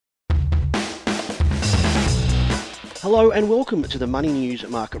Hello and welcome to the Money News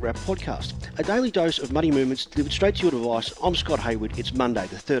Market Wrap podcast, a daily dose of money movements delivered straight to your device. I'm Scott Hayward. It's Monday,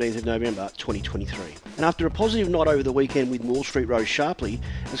 the 13th of November, 2023. And after a positive night over the weekend with Wall Street rose sharply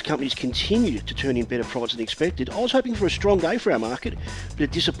as companies continued to turn in better profits than expected, I was hoping for a strong day for our market,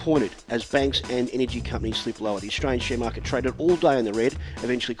 but disappointed as banks and energy companies slipped lower. The Australian share market traded all day in the red,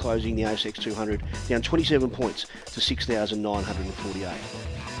 eventually closing the ASX 200 down 27 points to 6,948.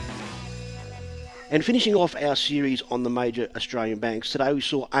 And finishing off our series on the major Australian banks, today we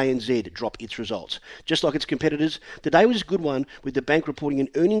saw ANZ drop its results. Just like its competitors, the day was a good one with the bank reporting an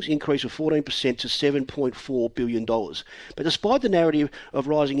earnings increase of 14% to $7.4 billion. But despite the narrative of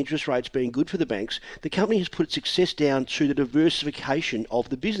rising interest rates being good for the banks, the company has put its success down to the diversification of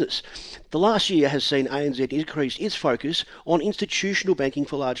the business. The last year has seen ANZ increase its focus on institutional banking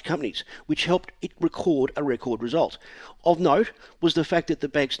for large companies, which helped it record a record result. Of note was the fact that the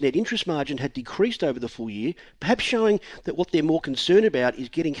bank's net interest margin had decreased over the full year, perhaps showing that what they're more concerned about is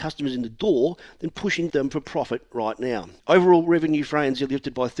getting customers in the door than pushing them for profit right now. Overall revenue for ANZ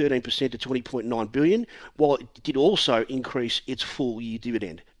lifted by 13% to $20.9 billion, while it did also increase its full year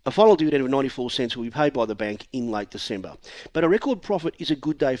dividend. A final dividend of 94 cents will be paid by the bank in late December. But a record profit is a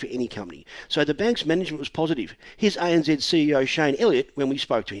good day for any company, so the bank's management was positive. Here's ANZ CEO Shane Elliott when we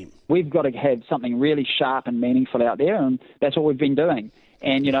spoke to him. We've got to have something really sharp and meaningful out there, and that's what we've been doing.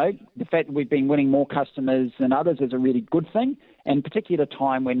 And, you know, the fact that we've been winning more customers than others is a really good thing. And particularly at a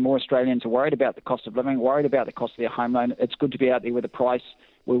time when more Australians are worried about the cost of living, worried about the cost of their home loan, it's good to be out there with a price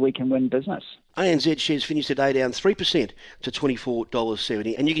where we can win business. ANZ shares finished today down 3% to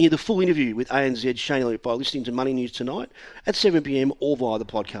 $24.70. And you can hear the full interview with ANZ Shane Elliott by listening to Money News tonight at 7 p.m. or via the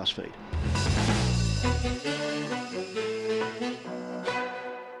podcast feed.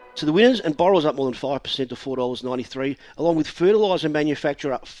 So the winners and borrowers up more than 5% to $4.93, along with fertiliser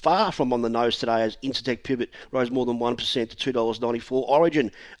manufacturer up far from on the nose today as Incitec Pivot rose more than 1% to $2.94.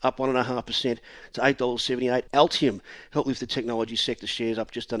 Origin up 1.5% to $8.78. Altium helped lift the technology sector shares up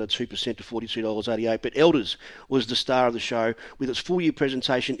just under 2% to $42.88. But Elders was the star of the show with its full year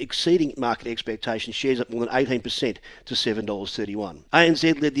presentation exceeding market expectations. Shares up more than 18% to $7.31.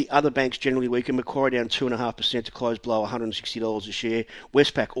 ANZ led the other banks generally weaker. Macquarie down 2.5% to close below $160 a share.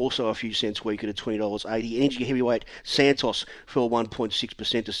 Westpac also a few cents weaker to $20.80. Energy heavyweight Santos fell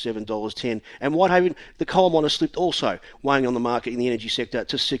 1.6% to $7.10. And Whitehaven, the coal miner, slipped also, weighing on the market in the energy sector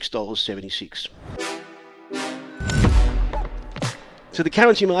to $6.76. So the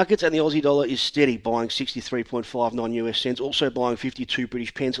currency markets and the Aussie dollar is steady, buying 63.59 US cents, also buying 52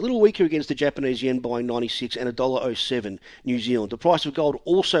 British pence, a little weaker against the Japanese yen, buying 96 and $1.07 New Zealand. The price of gold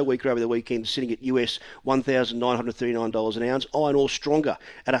also weaker over the weekend, sitting at US $1,939 an ounce. Iron ore stronger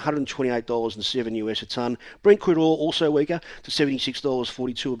at $128.07 US a tonne. Brent crude oil also weaker to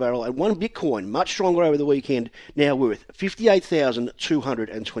 $76.42 a barrel, and one Bitcoin much stronger over the weekend, now worth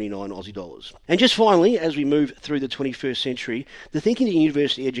 58,229 Aussie dollars. And just finally, as we move through the 21st century, the thinking in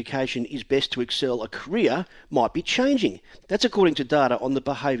university education is best to excel a career might be changing. That's according to data on the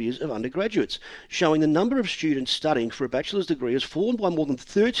behaviours of undergraduates, showing the number of students studying for a bachelor's degree has fallen by more than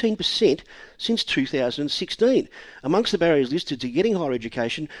 13% since 2016. Amongst the barriers listed to getting higher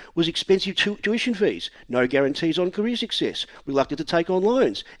education was expensive tuition fees, no guarantees on career success, reluctant to take on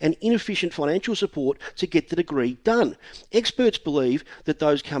loans, and inefficient financial support to get the degree done. Experts believe that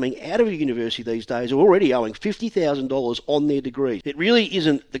those coming out of a university these days are already owing $50,000 on their degree. It really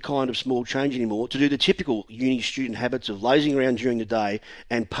isn't the kind of small change anymore to do the typical uni student habits of lazing around during the day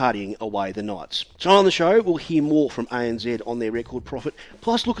and partying away the nights. So on the show, we'll hear more from ANZ on their record profit,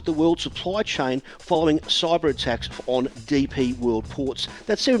 plus look at the world supply chain following cyber attacks on DP World ports.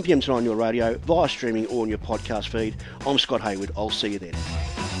 That's 7 p.m. tonight on your radio, via streaming or on your podcast feed. I'm Scott Hayward. I'll see you then.